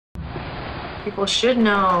People should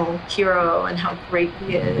know Hiro and how great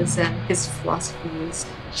he is and his philosophies.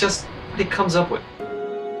 Just what he comes up with.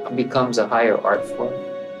 Becomes a higher art form.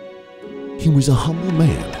 He was a humble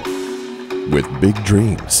man with big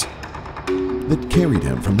dreams that carried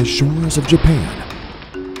him from the shores of Japan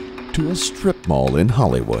to a strip mall in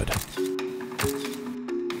Hollywood.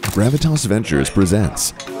 Gravitas Ventures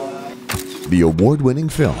presents the award-winning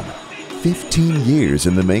film, 15 Years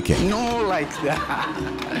in the Making. No, like that.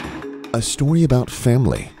 A story about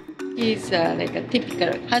family. He's like a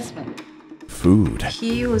typical husband. Food.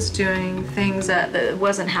 He was doing things that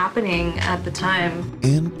wasn't happening at the time.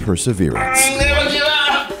 And perseverance. Never give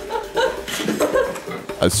up!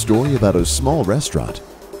 A story about a small restaurant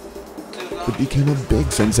that became a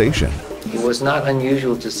big sensation. It was not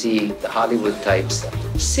unusual to see the Hollywood types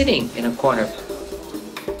sitting in a corner.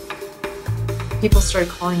 People started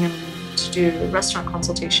calling him to do restaurant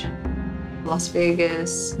consultation. Las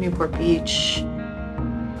Vegas, Newport Beach,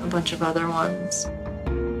 a bunch of other ones.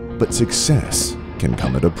 But success can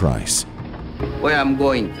come at a price. Where I'm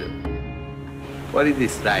going to? What is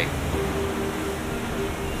this like?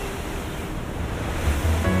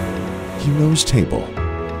 Hiro's table.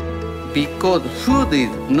 Because food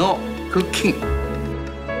is not cooking.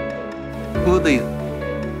 Food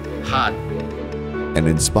is hard. An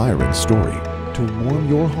inspiring story to warm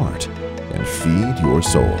your heart and feed your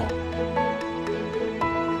soul.